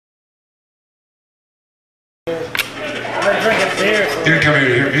I've been drinking beer. Dude, come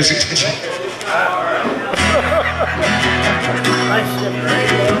here, here's attention.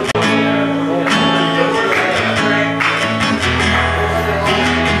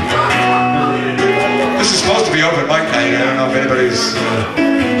 This is supposed to be open mic night. I don't know if anybody's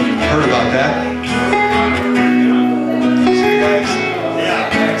heard about that. See you guys. Yeah,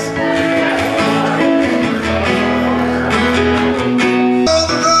 thanks. On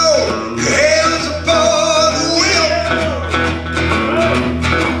the road, your hands upon the wheel.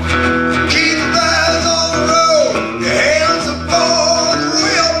 Keep your eyes on the road, your hands upon the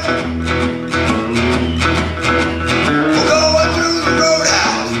wheel. We're going through the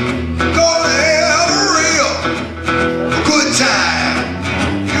roadhouse, gonna have a real good time.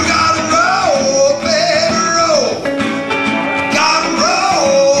 You gotta roll, baby, roll. Gotta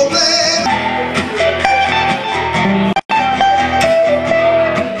roll, baby.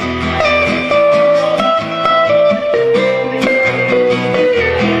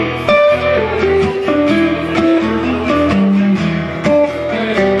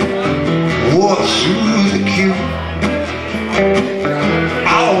 Oh, Susie cute.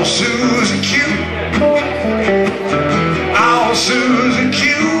 Oh, Susie cute. Oh, Susie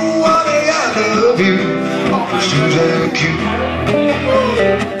cute. Honey, I love you. Susie cute.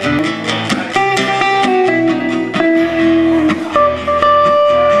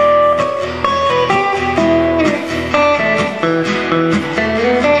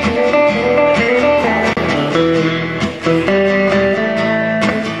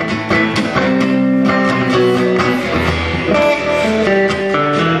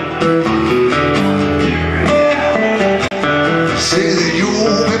 Say that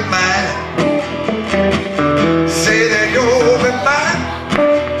you'll be mine. Say that you'll be mine.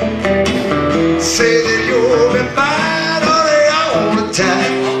 Say that you'll be mine, honey, all the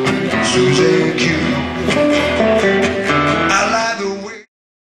time. Susie cute. I like the way.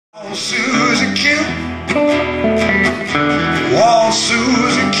 Oh, Susie cute. Oh,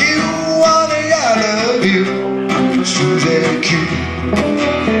 Susie cute. Honey, I love you. Susie cute.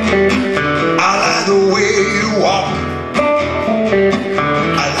 I like the way you walk.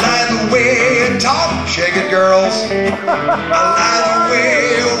 I like the way you talk, shake it, girls. I like the way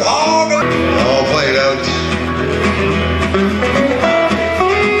you walk. Oh, play it out.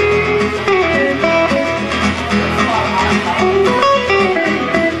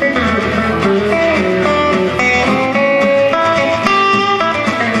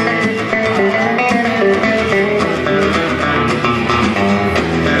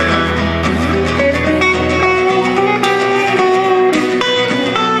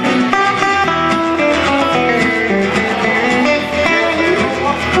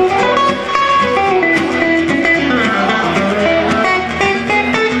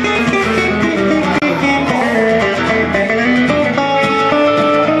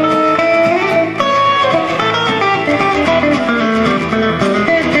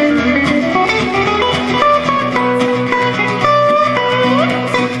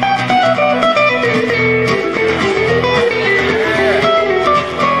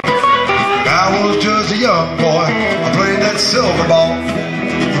 A young boy, I played that silver ball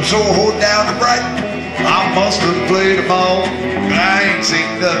from Soho down to Brighton. I must have played them all, but I ain't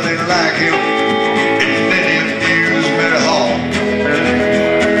seen nothing like him in any amusement hall.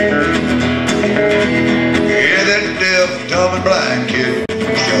 Yeah, that deaf, dumb, and blind kid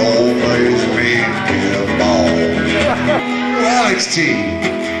sure plays me in a ball. Alex T.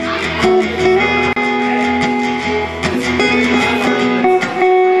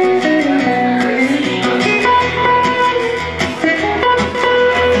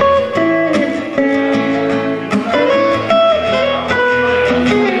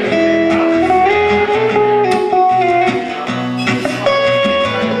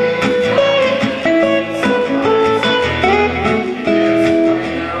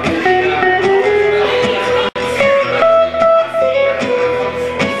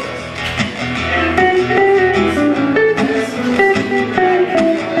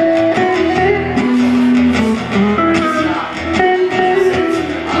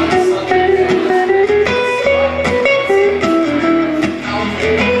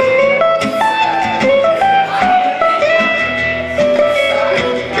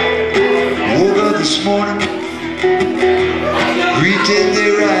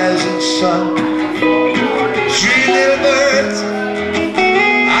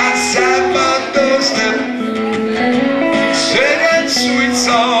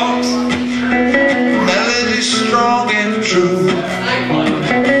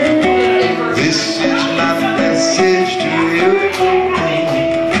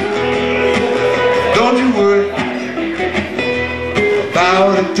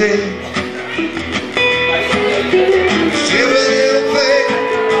 a day. Every little thing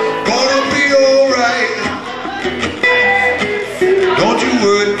gonna be alright. Don't you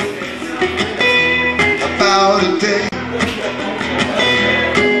worry about a thing.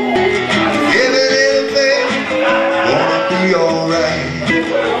 Every little thing gonna be alright.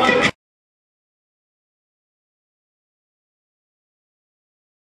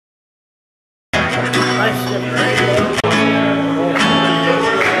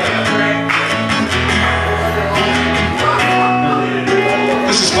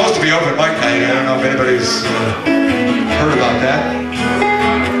 This is supposed to be open mic night. I don't know if anybody's heard about that.